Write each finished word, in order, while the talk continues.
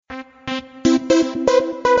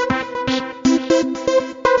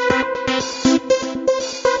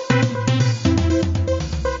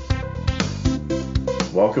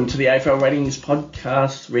Welcome to the AFL Ratings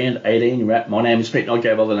Podcast, round 18 wrap. My name is Pete and I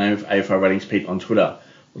go by the name of AFL Ratings Pete on Twitter.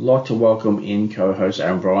 I'd like to welcome in co-host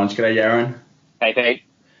Aaron Bryans. G'day, Aaron. Hey, Pete.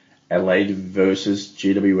 Adelaide versus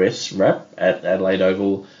GWS wrap at Adelaide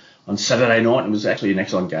Oval on Saturday night. It was actually an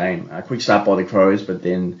excellent game. A quick start by the Crows, but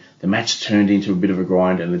then the match turned into a bit of a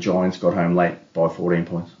grind and the Giants got home late by 14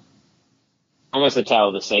 points. Almost the tale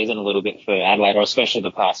of the season a little bit for Adelaide, or especially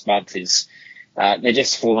the past month, is they're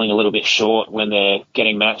just falling a little bit short when they're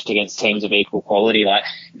getting matched against teams of equal quality. Like,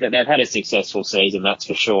 they've had a successful season, that's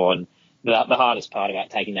for sure. And the hardest part about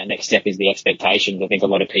taking that next step is the expectations. I think a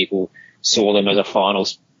lot of people saw them as a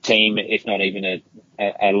finals team, if not even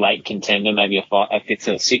a late contender, maybe a fifth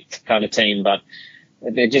or sixth kind of team, but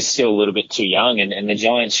they're just still a little bit too young. And the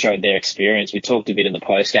Giants showed their experience. We talked a bit in the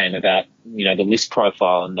post game about, the list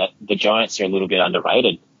profile, and that the Giants are a little bit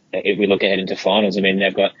underrated if we look ahead into finals. I mean,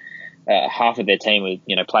 they've got half of their team,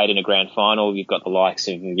 played in a grand final. You've got the likes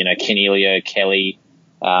of, Canelio, Kelly.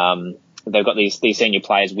 They've got these senior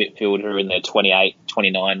players, Whitfield, who are in the 28,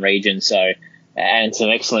 29 region. So, and some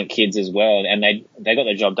excellent kids as well. And they got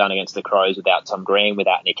the job done against the Crows without Tom Green,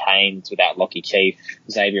 without Nick Haynes, without Lockie Keefe,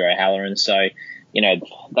 Xavier O'Halloran. So,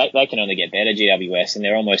 they can only get better, GWS, and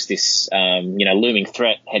they're almost this, looming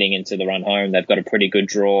threat heading into the run home. They've got a pretty good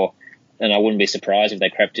draw, and I wouldn't be surprised if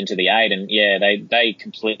they crept into the 8. And yeah, they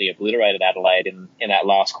completely obliterated Adelaide in that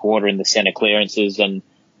last quarter in the centre clearances, and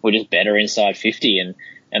were just better inside 50.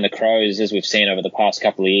 And the Crows, as we've seen over the past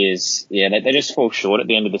couple of years, they just fall short at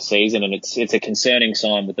the end of the season, and it's a concerning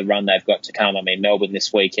sign with the run they've got to come. I mean, Melbourne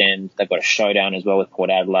this weekend, they've got a showdown as well with Port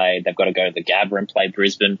Adelaide. They've got to go to the Gabba and play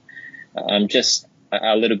Brisbane. I'm just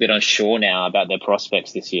a little bit unsure now about their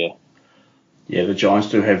prospects this year. Yeah, the Giants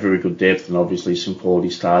do have very good depth and obviously some quality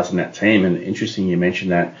stars in that team. And interesting you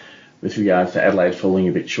mentioned that with regards to Adelaide falling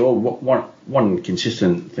a bit short. One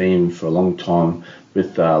consistent theme for a long time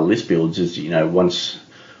with list builds is,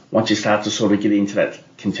 once you start to sort of get into that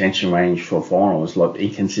contention range for finals, like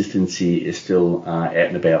inconsistency is still out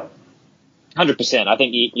and about. 100%. I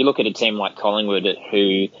think you look at a team like Collingwood,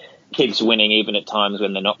 who keeps winning even at times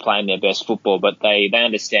when they're not playing their best football, but they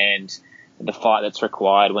understand the fight that's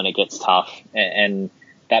required when it gets tough, and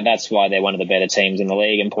that's why they're one of the better teams in the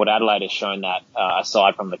league. And Port Adelaide has shown that,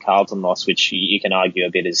 aside from the Carlton loss, which you can argue a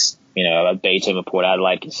bit is, a B team of Port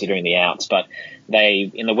Adelaide considering the outs, but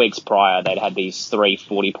in the weeks prior, they'd had these 3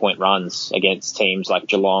 40-point runs against teams like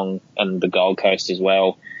Geelong and the Gold Coast as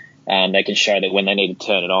well. They can show that when they need to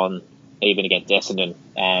turn it on, even against Essendon,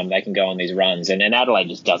 they can go on these runs. And Adelaide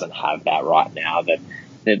just doesn't have that right now.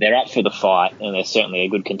 They're up for the fight, and they're certainly a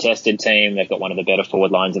good contested team. They've got one of the better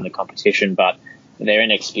forward lines in the competition, but their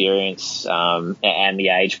inexperience and the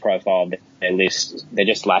age profile of their list, they're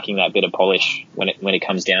just lacking that bit of polish when it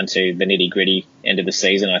comes down to the nitty-gritty end of the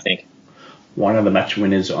season, I think. One of the match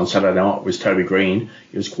winners on Saturday night was Toby Green.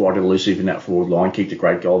 He was quite elusive in that forward line, kicked a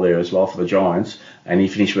great goal there as well for the Giants, and he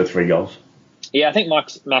finished with 3 goals. Yeah, I think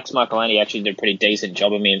Max Michelini actually did a pretty decent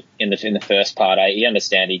job of him in the first part. He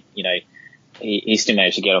understand he still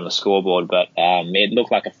managed to get on the scoreboard, but it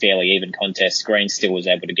looked like a fairly even contest. Green still was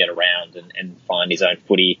able to get around and find his own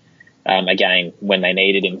footy again when they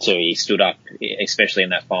needed him to. He stood up, especially in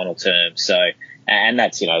that final term. So, and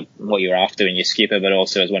that's what you're after in your skipper, but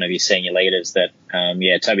also as one of your senior leaders. That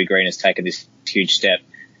Toby Green has taken this huge step.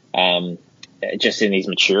 Just in his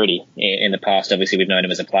maturity. In the past, obviously, we've known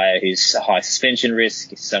him as a player who's a high suspension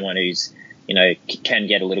risk, someone who's, can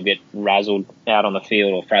get a little bit razzled out on the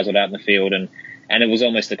field or frazzled out in the field. And it was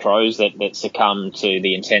almost the Crows that succumbed to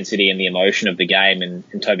the intensity and the emotion of the game. And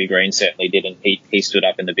Toby Green certainly didn't. He stood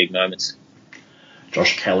up in the big moments.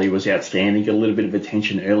 Josh Kelly was outstanding, got a little bit of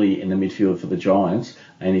attention early in the midfield for the Giants,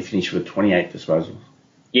 and he finished with 28 disposals.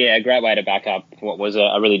 Yeah, a great way to back up what was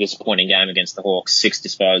a really disappointing game against the Hawks. 6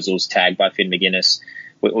 disposals, tagged by Finn McGuinness.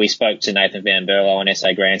 We spoke to Nathan Van Berlo on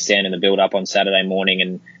SA Grandstand in the build-up on Saturday morning,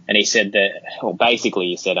 and he said that, well, basically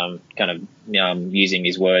he said, I'm kind of using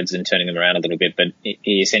his words and turning them around a little bit, but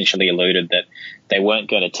he essentially alluded that they weren't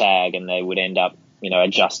going to tag and they would end up,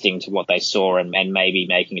 adjusting to what they saw and maybe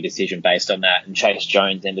making a decision based on that. And Chase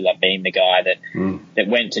Jones ended up being the guy that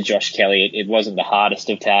went to Josh Kelly. It wasn't the hardest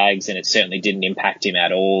of tags, and it certainly didn't impact him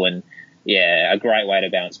at all. And yeah, a great way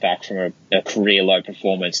to bounce back from a career low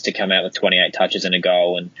performance to come out with 28 touches and a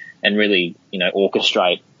goal and really,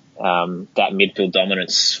 orchestrate that midfield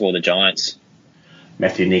dominance for the Giants.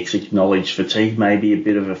 Matthew Nicks acknowledged fatigue may be a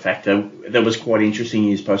bit of a factor. That was quite interesting in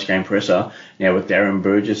his post-game presser. Now with Darren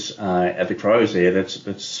Burgess at the Crows there,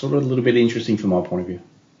 that's sort of a little bit interesting from my point of view.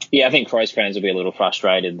 Yeah, I think Crows fans will be a little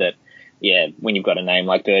frustrated that, when you've got a name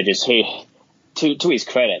like Burgess, who, to his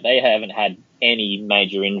credit, they haven't had any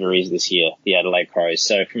major injuries this year, the Adelaide Crows.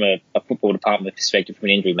 So from a football department perspective, from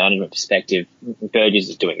an injury management perspective, Burgess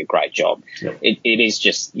is doing a great job. Yep. It is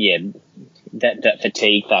just, that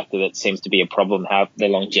fatigue factor that seems to be a problem, how the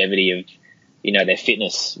longevity of, their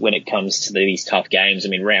fitness when it comes to these tough games. I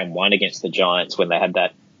mean, round one against the Giants, when they had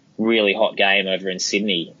that really hot game over in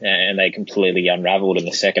Sydney and they completely unravelled in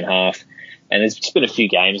the second half. And there's just been a few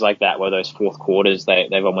games like that where those fourth quarters,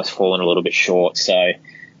 they've almost fallen a little bit short. So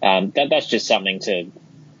that's just something to,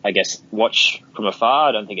 I guess, watch from afar.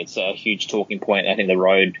 I don't think it's a huge talking point. I think the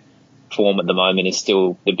road form at the moment is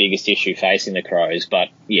still the biggest issue facing the Crows. But,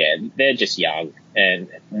 they're just young. And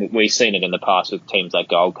we've seen it in the past with teams like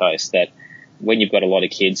Gold Coast, that when you've got a lot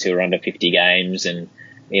of kids who are under 50 games and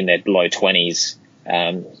in their low 20s,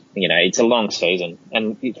 it's a long season.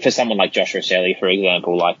 And for someone like Joshua Shelley, for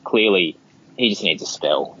example, clearly he just needs a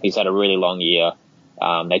spell. He's had a really long year.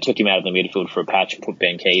 They took him out of the midfield for a patch and put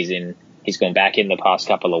Ben Keys in. He's gone back in the past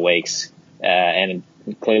couple of weeks and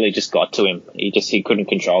clearly just got to him. He couldn't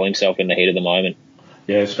control himself in the heat of the moment.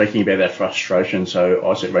 Yeah, speaking about that frustration, so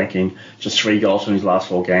Isaac Rankin, just 3 goals from his last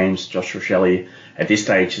 4 games. Joshua Shelley, at this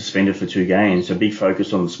stage, suspended for 2 games. A big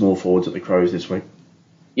focus on the small forwards at the Crows this week.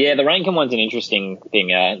 Yeah, the Rankin one's an interesting thing.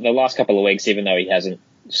 The last couple of weeks, even though he hasn't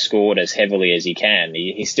scored as heavily as he can,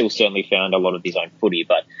 he still certainly found a lot of his own footy.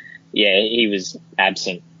 But, he was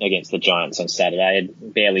absent against the Giants on Saturday. I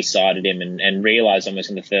had barely sighted him and realised almost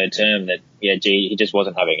in the third term that, he just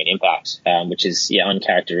wasn't having an impact, which is,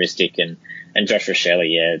 uncharacteristic. And Joshua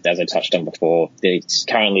Shelley, as I touched on before, he's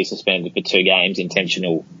currently suspended for 2 games,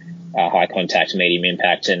 intentional high contact, medium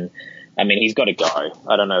impact. And, I mean, he's got to go.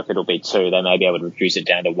 I don't know if it'll be 2. They may be able to reduce it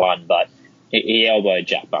down to 1, but he elbowed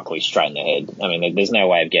Jack Buckley straight in the head. I mean, there's no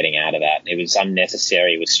way of getting out of that. It was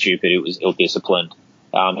unnecessary. It was stupid. It was ill-disciplined.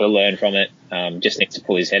 He'll learn from it. Just needs to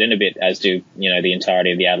pull his head in a bit, as do, the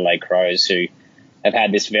entirety of the Adelaide Crows, who have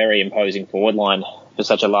had this very imposing forward line for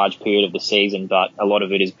such a large period of the season, but a lot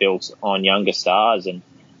of it is built on younger stars. And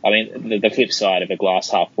I mean, the flip side of a glass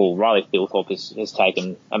half full, Riley Thilthorpe has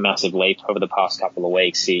taken a massive leap over the past couple of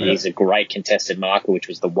weeks. He's a great contested marker, which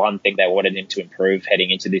was the one thing they wanted him to improve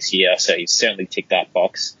heading into this year. So he's certainly ticked that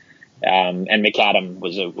box. And McAdam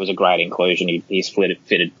was a great inclusion. He's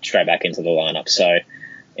fitted straight back into the lineup. So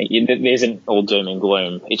there isn't all doom and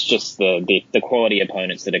gloom. It's just the quality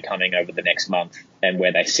opponents that are coming over the next month and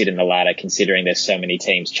where they sit in the ladder, considering there's so many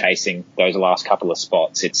teams chasing those last couple of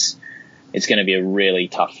spots. It's going to be a really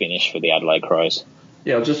tough finish for the Adelaide Crows.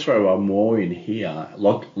 Yeah, I'll just throw one more in here.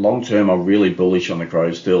 Long term, I'm really bullish on the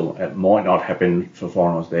Crows still. It might not happen for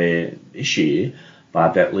finals there this year,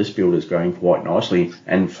 but that list build is going quite nicely.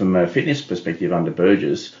 And from a fitness perspective under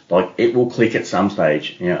Burgess, it will click at some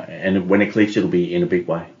stage. And when it clicks, it'll be in a big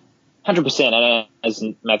way. 100%. And as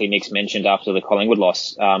Matthew Nicks mentioned after the Collingwood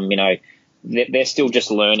loss, they're still just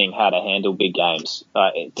learning how to handle big games.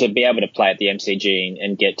 To be able to play at the MCG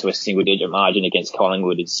and get to a single-digit margin against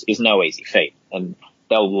Collingwood is no easy feat. And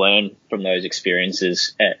they'll learn from those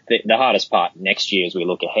experiences. The hardest part next year as we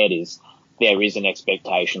look ahead is there is an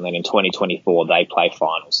expectation that in 2024 they play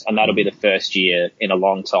finals. And that'll be the first year in a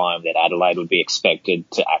long time that Adelaide would be expected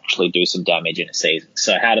to actually do some damage in a season.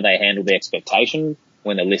 So how do they handle the expectation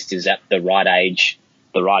when the list is at the right age,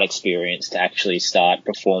 the right experience to actually start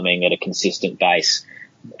performing at a consistent base?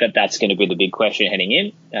 That's going to be the big question heading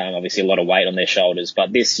in. Obviously a lot of weight on their shoulders,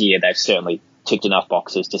 but this year they've certainly ticked enough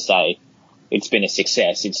boxes to say it's been a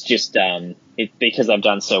success. It's just because they've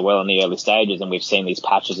done so well in the early stages and we've seen these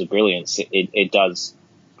patches of brilliance, it does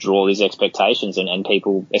draw these expectations and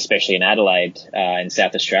people, especially in Adelaide and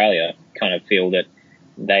South Australia, kind of feel that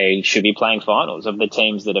they should be playing finals. Of the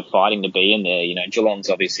teams that are fighting to be in there, Geelong's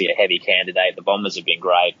obviously a heavy candidate. The Bombers have been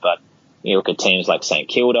great, but you look at teams like St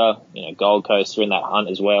Kilda, Gold Coast are in that hunt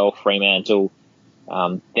as well, Fremantle.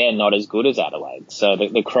 They're not as good as Adelaide. So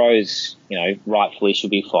the Crows, rightfully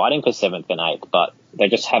should be fighting for 7th and 8th, but they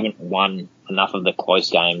just haven't won enough of the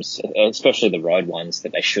close games, especially the road ones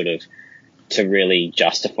that they should have, to really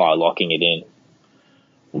justify locking it in.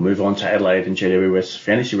 We'll move on to Adelaide and GWS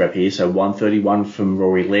fantasy wrap here. So 131 from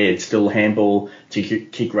Rory Laird. Still handball to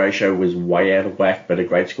kick ratio was way out of whack, but a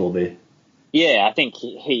great score there. Yeah, I think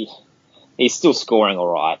he's still scoring all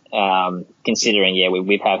right, considering,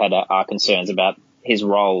 we've had our concerns about his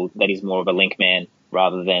role, that he's more of a link man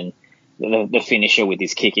rather than the finisher with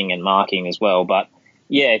his kicking and marking as well. But,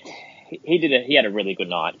 he had a really good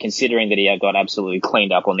night, considering that he got absolutely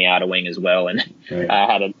cleaned up on the outer wing as well, and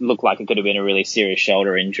looked like it could have been a really serious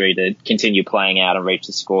shoulder injury. To continue playing out and reach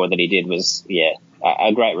the score that he did was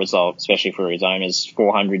a great result, especially for his owners.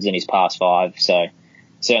 400s in his past 5, so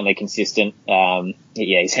certainly consistent.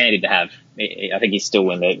 He's handy to have. I think he's still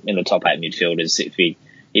in the top 8 midfielders if you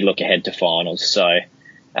look ahead to finals. So,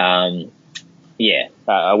 I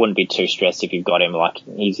wouldn't be too stressed if you've got him. Like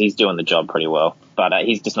he's doing the job pretty well, but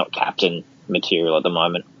he's just not captain material at the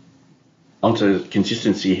moment. Onto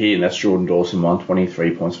consistency here, and that's Jordan Dawson,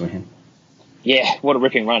 123 points from him. Yeah, what a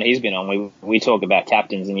ripping run he's been on. We talk about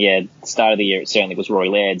captains, and the start of the year it certainly was Rory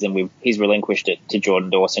Laird's, and he's relinquished it to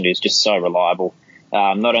Jordan Dawson, who's just so reliable.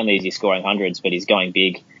 Not only is he scoring hundreds, but he's going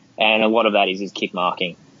big, and a lot of that is his kick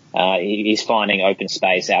marking. He's finding open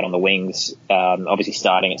space out on the wings, obviously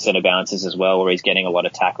starting at centre balances as well, where he's getting a lot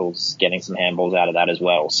of tackles, getting some handballs out of that as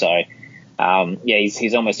well. So,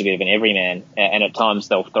 he's almost a bit of an everyman, and at times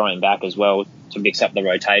they'll throw him back as well to mix up the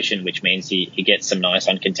rotation, which means he gets some nice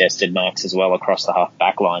uncontested marks as well across the half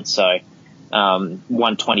back line. So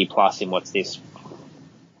 120 plus in 5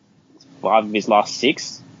 of his last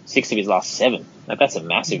 6 of his last 7. That's a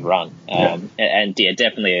massive run.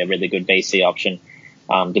 Definitely a really good BC option,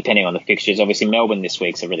 depending on the fixtures. Obviously Melbourne this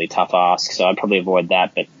week's a really tough ask, so I'd probably avoid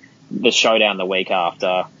that, but the showdown the week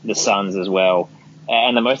after, the Suns as well.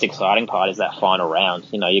 And the most exciting part is that final round.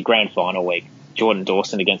 Your grand final week, Jordan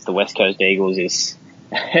Dawson against the West Coast Eagles is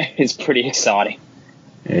pretty exciting.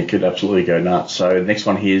 Yeah, it could absolutely go nuts. So next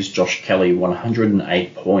one here is Josh Kelly,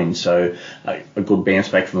 108 points. So a good bounce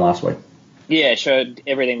back from last week. Yeah, showed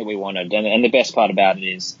everything that we wanted. And the best part about it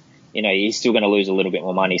is, he's still going to lose a little bit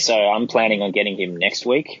more money. So I'm planning on getting him next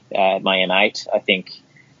week at my M8. I think,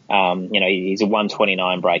 he's a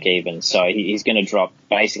 129 break even. So he's going to drop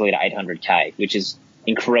basically to 800K, which is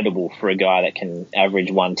incredible for a guy that can average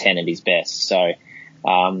 110 at his best. So,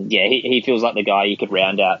 he feels like the guy you could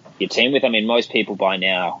round out your team with. I mean, most people by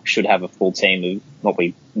now should have a full team of what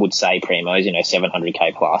we would say primos,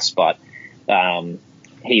 700K plus, but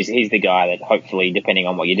he's the guy that hopefully, depending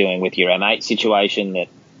on what you're doing with your M8 situation, that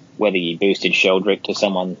whether you boosted Sheldrick to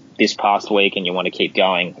someone this past week and you want to keep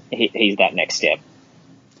going, he's that next step.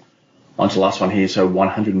 On to the last one here, so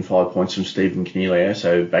 105 points from Stephen Coniglio,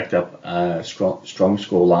 so backed up a strong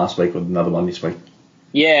score last week with another one this week.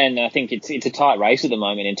 Yeah, and I think it's a tight race at the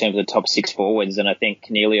moment in terms of the top 6 forwards, and I think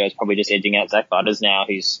Coniglio is probably just edging out Zach Butters now,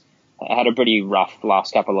 who's had a pretty rough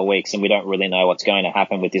last couple of weeks, and we don't really know what's going to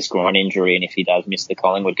happen with this groin injury and if he does miss the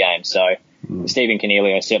Collingwood game. So Stephen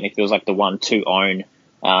Coniglio certainly feels like the one to own,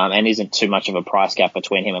 and isn't too much of a price gap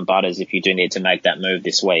between him and Butters if you do need to make that move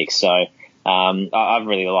this week. So I've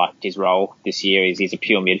really liked his role this year. He's a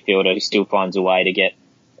pure midfielder who still finds a way to get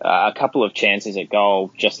a couple of chances at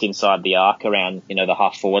goal just inside the arc around, the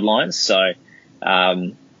half forward lines. So,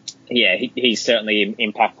 he's certainly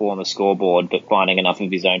impactful on the scoreboard, but finding enough of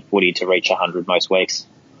his own footy to reach 100 most weeks.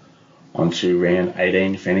 On to round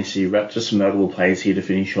 18 fantasy wrap. Just some notable plays here to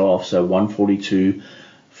finish off. So 142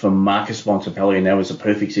 from Marcus Bontempelli, and that was a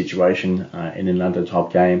perfect situation in an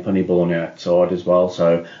under-top game. Plenty of ball on the outside as well.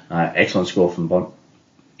 So excellent score from Bont.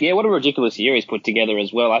 Yeah, what a ridiculous year he's put together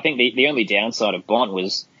as well. I think the only downside of Bont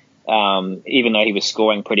was, even though he was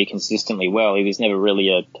scoring pretty consistently well, he was never really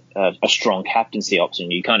a strong captaincy option.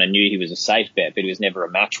 You kind of knew he was a safe bet, but he was never a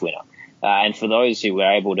match winner. And for those who were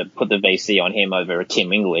able to put the VC on him over a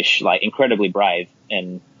Tim English, incredibly brave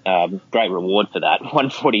and great reward for that.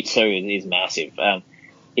 142 is massive.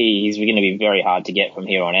 He's going to be very hard to get from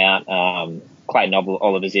here on out. Clayton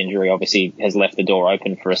Oliver's injury obviously has left the door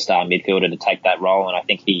open for a star midfielder to take that role, and I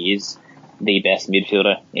think he is the best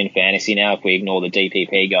midfielder in fantasy now. If we ignore the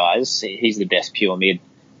DPP guys, he's the best pure mid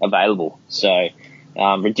available. So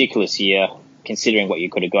ridiculous year considering what you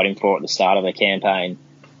could have got him for at the start of the campaign.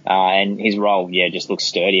 And his role, just looks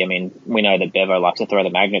sturdy. I mean, we know that Bevo likes to throw the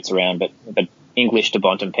magnets around, but English to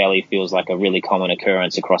Bontempelli feels like a really common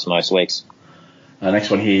occurrence across most weeks.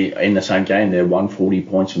 Next one here in the same game, there 140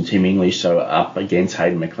 points from Tim English, so up against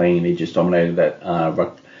Hayden McLean. He just dominated that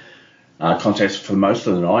contest for most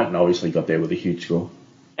of the night and obviously got there with a huge score.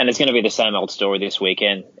 And it's going to be the same old story this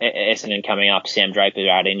weekend. Essendon coming up, Sam Draper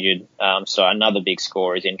out injured, so another big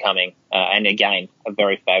score is incoming. And again, a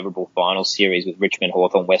very favourable final series with Richmond,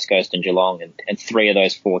 Hawthorn, West Coast and Geelong. And 3 of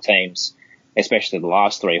those 4 teams, especially the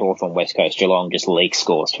last 3, Hawthorn, West Coast, Geelong, just leak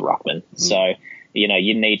scores to Ruckman. So, you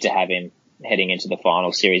need to have him heading into the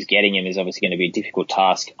final series. Getting him is obviously going to be a difficult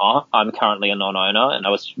task. I'm currently a non-owner, and I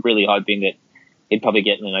was really hoping that he'd probably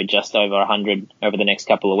get just over 100 over the next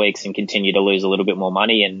couple of weeks and continue to lose a little bit more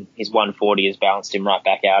money, and his 140 has balanced him right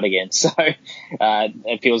back out again. So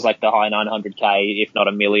it feels like the high 900K, if not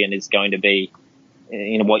 $1 million, is going to be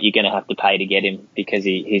what you're going to have to pay to get him, because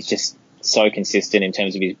he's just so consistent in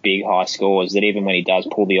terms of his big high scores that even when he does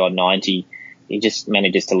pull the odd 90, he just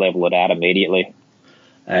manages to level it out immediately.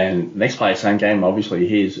 And next player, same game, obviously,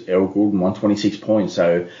 here's Errol Goulden, 126 points.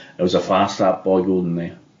 So it was a fast start by Goulden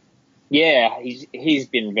there. Yeah, he's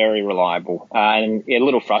been very reliable and a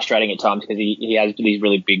little frustrating at times because he has these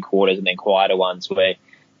really big quarters and then quieter ones where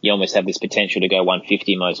you almost have this potential to go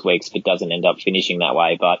 150 most weeks but doesn't end up finishing that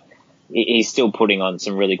way. But he's still putting on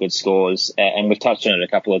some really good scores, and we've touched on it a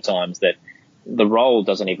couple of times that the role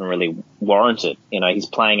doesn't even really warrant it. He's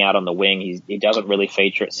playing out on the wing. He doesn't really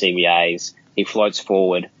feature at CBAs. He floats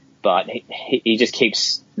forward, but he just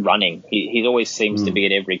keeps running. He always seems to be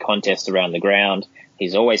at every contest around the ground.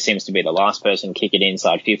 He always seems to be the last person, kick it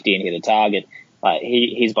inside 50 and hit a target.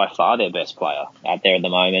 He's by far their best player out there at the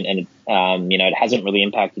moment. And, it hasn't really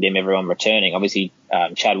impacted him, everyone returning. Obviously,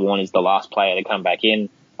 Chad Warner's the last player to come back in.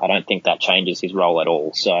 I don't think that changes his role at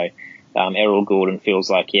all. So, Errol Goulden feels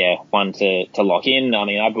like, one to lock in. I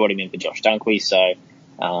mean, I brought him in for Josh Dunkley, so,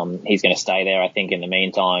 he's going to stay there, I think, in the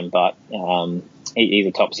meantime. But, he's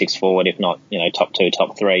a top 6 forward, if not, top 2,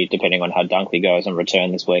 top 3, depending on how Dunkley goes and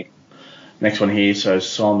return this week. Next one here, so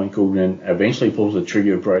Simon Goulden eventually pulls the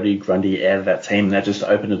trigger of Brodie Grundy out of that team. That just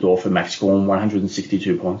opened the door for Max Gawn,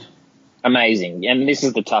 162 points. Amazing. And this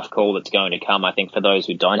is the tough call that's going to come, I think, for those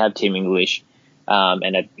who don't have Tim English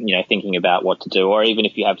and are, thinking about what to do. Or even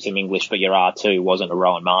if you have Tim English but your R2 wasn't a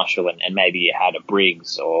Rowan Marshall and maybe you had a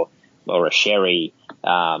Briggs or a Sherry,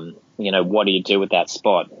 what do you do with that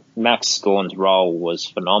spot? Max Gawn's role was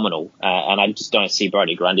phenomenal. And I just don't see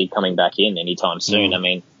Brodie Grundy coming back in anytime soon. I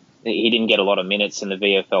mean, he didn't get a lot of minutes in the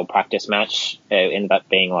VFL practice match. It ended up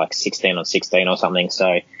being like 16 on 16 or something.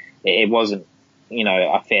 So it wasn't,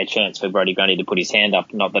 a fair chance for Brodie Grundy to put his hand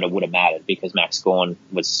up. Not that it would have mattered because Max Gawn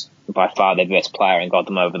was by far their best player and got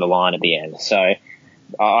them over the line at the end. So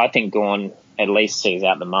I think Gawn at least sees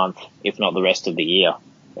out the month, if not the rest of the year.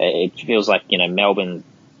 It feels like, Melbourne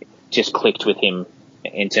just clicked with him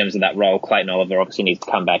in terms of that role. Clayton Oliver obviously needs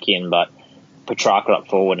to come back in, but Petrarca up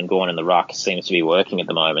forward and Gawn in the ruck seems to be working at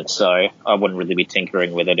the moment. So I wouldn't really be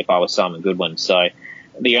tinkering with it if I was Simon Goodwin. So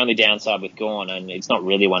the only downside with Gawn, and it's not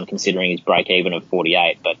really one considering his break even of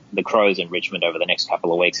 48, but the Crows in Richmond over the next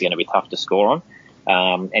couple of weeks are going to be tough to score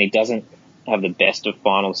on. And he doesn't have the best of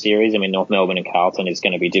final series. I mean, North Melbourne and Carlton is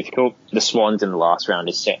going to be difficult. The Swans in the last round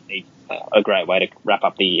is certainly a great way to wrap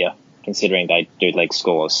up the year, considering they do leg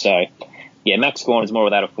scores. So yeah, Max Gawn is more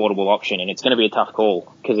of that affordable option, and it's going to be a tough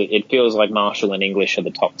call because it feels like Marshall and English are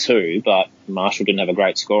the top 2, but Marshall didn't have a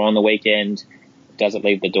great score on the weekend. Does it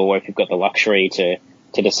leave the door if you've got the luxury to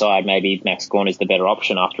decide maybe Max Gawn is the better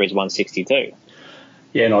option after his 162?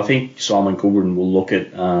 Yeah, and I think Simon Goulden will look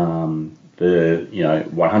at the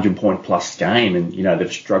 100-point plus game, and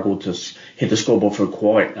they've struggled to hit the scoreboard for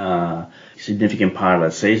quite significant part of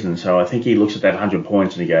that season. So I think he looks at that 100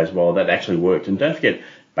 points and he goes, well, that actually worked. And don't forget,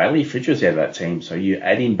 Bailey Fritcher's out of that team, so you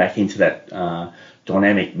add him back into that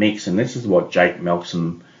dynamic mix, and this is what Jake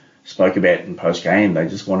Melkson spoke about in post-game. They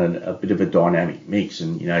just wanted a bit of a dynamic mix,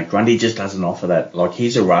 and Grundy just doesn't offer that. Like,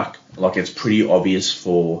 he's a ruck, like it's pretty obvious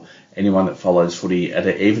for anyone that follows footy at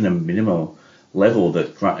even a minimal level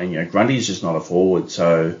that Grundy's just not a forward.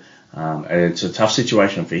 So and it's a tough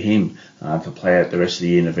situation for him to play out the rest of the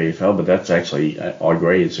year in the VFL, but that's actually, I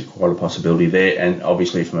agree, it's quite a possibility there. And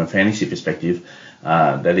obviously from a fantasy perspective,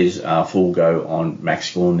 that is a full go on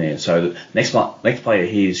Max Gawn there. So the next player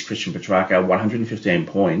here is Christian Petrarca, 115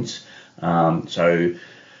 points. So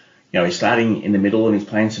he's starting in the middle and he's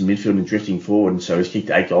playing some midfield and drifting forward. And so he's kicked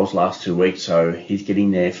 8 goals last 2 weeks. So he's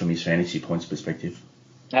getting there from his fantasy points perspective.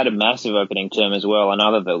 Had a massive opening term as well.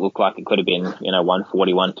 Another that looked like it could have been,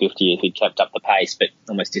 140, 150 if he'd kept up the pace, but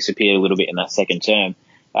almost disappeared a little bit in that second term.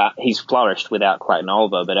 He's flourished without Clayton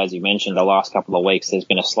Oliver, but as you mentioned, the last couple of weeks there's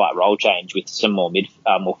been a slight role change with some more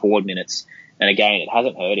more forward minutes. And again, it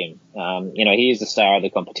hasn't hurt him. He is the star of the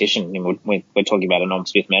competition. We're talking about a Norm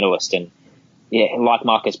Smith medalist, and like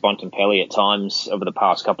Marcus Bontempelli at times over the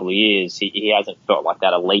past couple of years, he hasn't felt like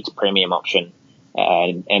that elite premium option.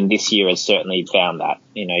 And this year has certainly found that.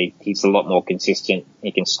 He's a lot more consistent.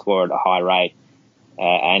 He can score at a high rate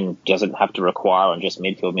and doesn't have to require on just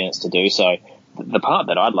midfield minutes to do so. The part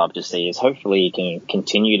that I'd love to see is hopefully he can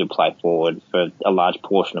continue to play forward for a large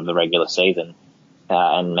portion of the regular season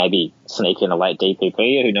and maybe sneak in a late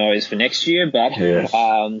DPP, who knows, for next year. But, yes.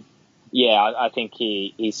 I think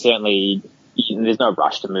he certainly, there's no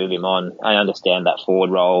rush to move him on. I understand that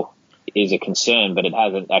forward role is a concern, but it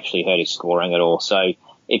hasn't actually hurt his scoring at all. So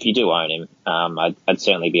if you do own him, I'd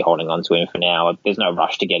certainly be holding on to him for now. There's no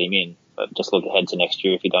rush to get him in, but just look ahead to next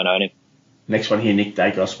year if you don't own him. Next one here, Nick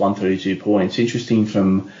Dacos, 132 points. Interesting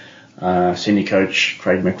from senior coach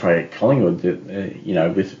Craig McRae at Collingwood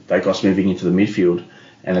that, with Dacos moving into the midfield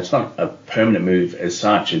And it's not a permanent move as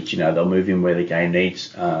such. It's, they'll move him where the game needs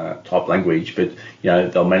type language, but,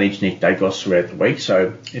 they'll manage Nick Daicos throughout the week.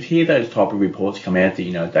 So if you hear those type of reports come out that,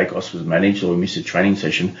 Daicos was managed or missed a training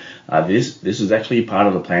session, this is actually part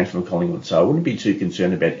of the plan from Collingwood. So I wouldn't be too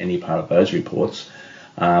concerned about any part of those reports.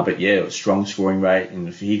 But yeah, strong scoring rate. And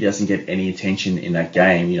if he doesn't get any attention in that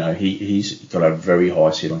game, he's got a very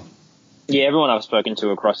high ceiling. Yeah, everyone I've spoken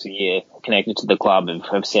to across the year connected to the club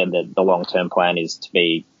have said that the long-term plan is to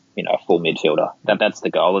be, a full midfielder. That's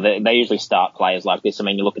the goal. They usually start players like this. I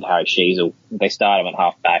mean, you look at Harry Sheezel. They start him at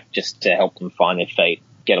half-back just to help them find their feet,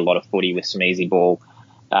 get a lot of footy with some easy ball.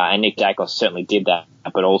 And Nick Daicos certainly did that,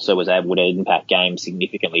 but also was able to impact games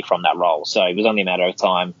significantly from that role. So it was only a matter of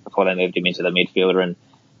time before they moved him into the midfielder and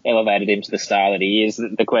elevated him to the star that he is.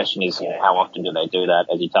 The question is, how often do they do that?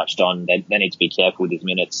 As you touched on, they need to be careful with his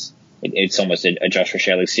minutes. It's almost a Josh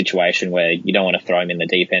Rochelli situation where you don't want to throw him in the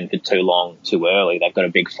deep end for too long, too early. They've got a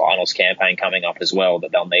big finals campaign coming up as well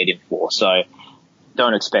that they'll need him for. So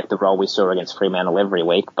don't expect the role we saw against Fremantle every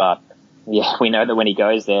week. But yeah, we know that when he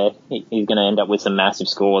goes there, he's going to end up with some massive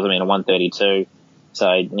scores. I mean, a 132.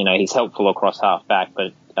 So, he's helpful across half back.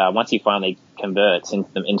 But once he finally converts into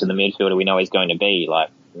the midfielder, we know he's going to be. Like,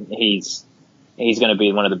 he's going to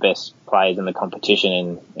be one of the best players in the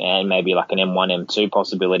competition and maybe like an M1, M2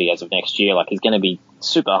 possibility as of next year. Like, he's going to be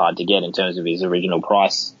super hard to get in terms of his original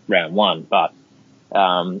price round one. But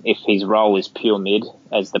if his role is pure mid,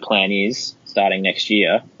 as the plan is starting next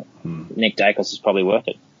year, Nick Daicos is probably worth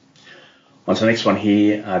it. On to the next one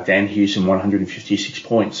here, Dan Houston, 156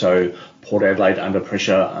 points. So Port Adelaide under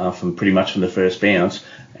pressure from the first bounce,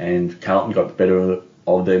 and Carlton got the better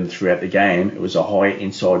of them throughout the game. It was a high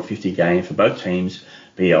inside 50 game for both teams,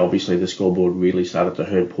 but yeah, obviously the scoreboard really started to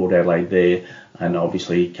hurt Port Adelaide there, and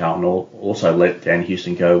obviously Carlton also let Dan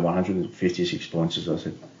Houston go, 156 points, as I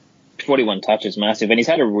said. 41 touches, massive, and he's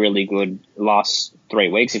had a really good last 3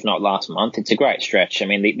 weeks, if not last month. It's a great stretch. I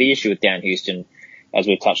mean, the issue with Dan Houston, as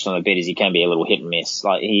we've touched on a bit, is he can be a little hit and miss.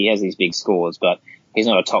 Like, he has these big scores, but he's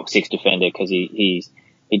not a top 6 defender because he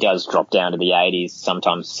does drop down to the 80s,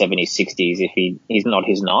 sometimes 70s, 60s if he's not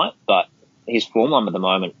his night. But his form line at the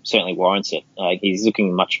moment certainly warrants it. He's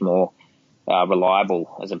looking much more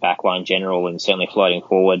reliable as a backline general, and certainly floating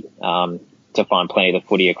forward to find plenty of the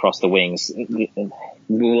footy across the wings.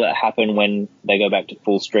 Will it happen when they go back to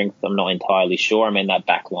full strength? I'm not entirely sure. I mean, that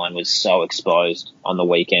backline was so exposed on the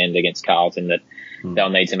weekend against Carlton that they'll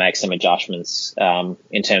need to make some adjustments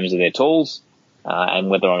in terms of their tools. And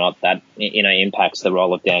whether or not that, impacts the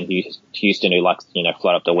role of Dan Houston, who likes to,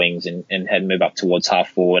 float up the wings and move up towards half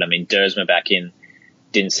forward. I mean, Dersma back in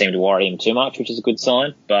didn't seem to worry him too much, which is a good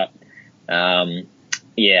sign. But, I'm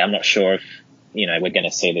not sure if, we're going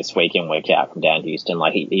to see this weekend work out from Dan Houston.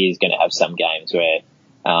 Like, he is going to have some games where,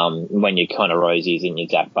 when your Connor Rosies and your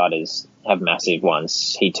Jack Butters have massive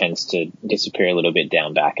ones, he tends to disappear a little bit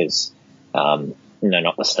down back as,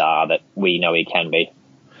 not the star that we know he can be.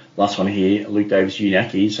 Last one here, Luke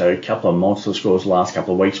Davis-Uniacke. So a couple of monster scores the last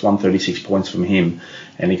couple of weeks, 136 points from him.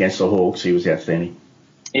 And against the Hawks, he was outstanding.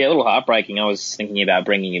 Yeah, a little heartbreaking. I was thinking about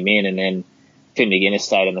bringing him in, and then Finn McGuinness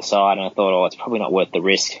stayed on the side, and I thought, it's probably not worth the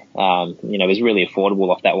risk. It was really affordable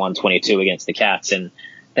off that 122 against the Cats, and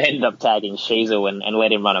they ended up tagging Sheezel and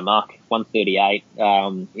let him run amok,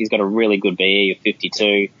 138. He's got a really good BE of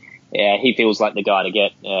 52. Yeah, he feels like the guy to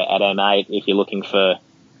get at M8 if you're looking for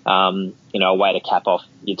a way to cap off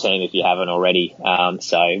your team if you haven't already.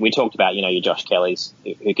 So we talked about, your Josh Kellys,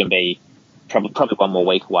 who can be probably one more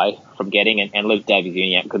week away from getting, and Luke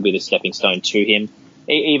Davis-Uniacke could be the stepping stone to him.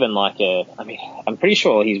 Even I'm pretty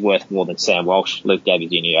sure he's worth more than Sam Walsh, Luke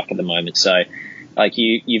Davis-Uniacke at the moment. So,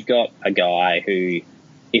 you've got a guy who,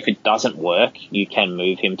 if it doesn't work, you can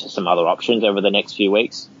move him to some other options over the next few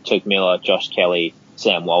weeks. Tuke Miller, Josh Kelly,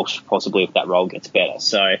 Sam Walsh, possibly if that role gets better.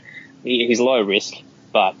 So he's low risk,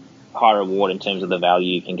 but high reward in terms of the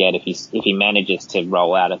value you can get if he manages to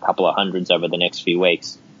roll out a couple of hundreds over the next few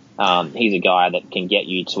weeks. He's a guy that can get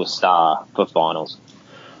you to a star for finals.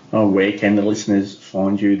 Oh, where can the listeners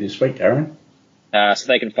find you this week, Aaron? So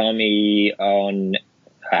they can find me on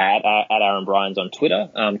at Aaron Bryans on Twitter.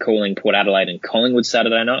 I'm calling Port Adelaide and Collingwood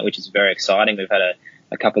Saturday night, which is very exciting. We've had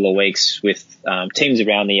a couple of weeks with teams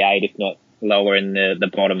around the 8, if not lower in the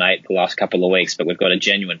bottom 8 the last couple of weeks, but we've got a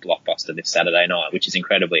genuine blockbuster this Saturday night, which is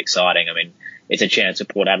incredibly exciting. I mean, it's a chance for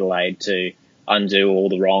Port Adelaide to undo all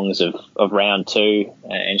the wrongs of round 2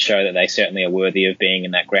 and show that they certainly are worthy of being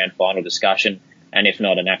in that grand final discussion, and if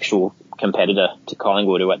not an actual competitor to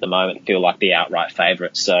Collingwood, who at the moment feel like the outright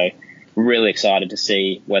favourites. So really excited to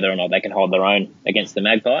see whether or not they can hold their own against the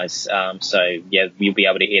Magpies. So yeah, you'll be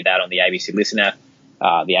able to hear that on the ABC Listen app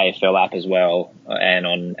the AFL app as well, and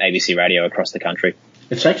on ABC Radio across the country.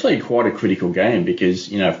 It's actually quite a critical game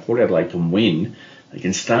because, if Port Adelaide can win, they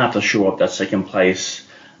can start to shore up that second place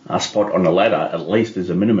spot on the ladder, at least as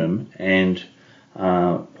a minimum, and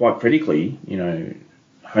quite critically,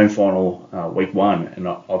 home final week 1 and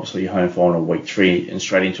obviously home final week 3 and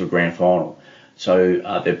straight into a grand final.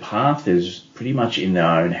 So their path is pretty much in their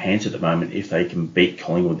own hands at the moment if they can beat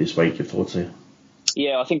Collingwood this week. Your thoughts there?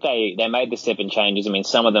 Yeah, I think they made the 7 changes. I mean,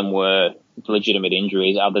 some of them were legitimate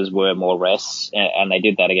injuries, others were more rests, and they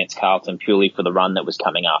did that against Carlton purely for the run that was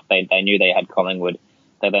coming up. They knew they had Collingwood.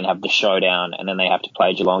 They then have the showdown, and then they have to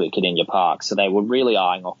play Geelong at Kardinia Park. So they were really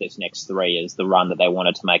eyeing off this next 3 as the run that they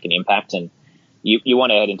wanted to make an impact. And you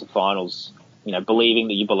want to head into finals, believing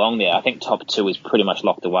that you belong there. I think top 2 is pretty much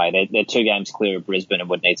locked away. They're 2 games clear of Brisbane and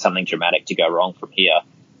would need something dramatic to go wrong from here.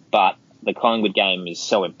 But the Collingwood game is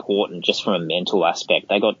so important just from a mental aspect.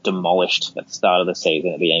 They got demolished at the start of the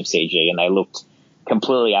season at the MCG, and they looked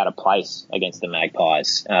completely out of place against the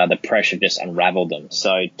Magpies. The pressure just unraveled them.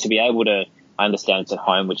 So to be able to, I understand it's at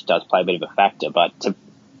home, which does play a bit of a factor, but to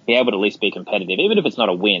be able to at least be competitive, even if it's not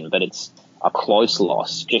a win, but it's a close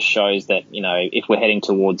loss, just shows that, if we're heading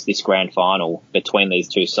towards this grand final between these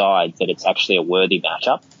 2 sides, that it's actually a worthy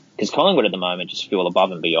matchup. Because Collingwood at the moment just feel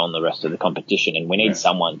above and beyond the rest of the competition, and we need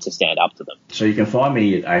someone to stand up to them. So you can find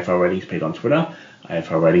me at AFL Ratings Pete on Twitter,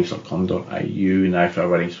 aflratings.com.au, and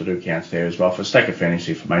AFL Ratings Twitter accounts there as well for a stack of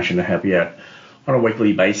fantasy information to help you out on a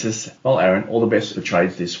weekly basis. Well, Aaron, all the best for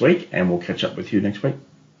trades this week, and we'll catch up with you next week.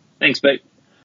 Thanks, Pete.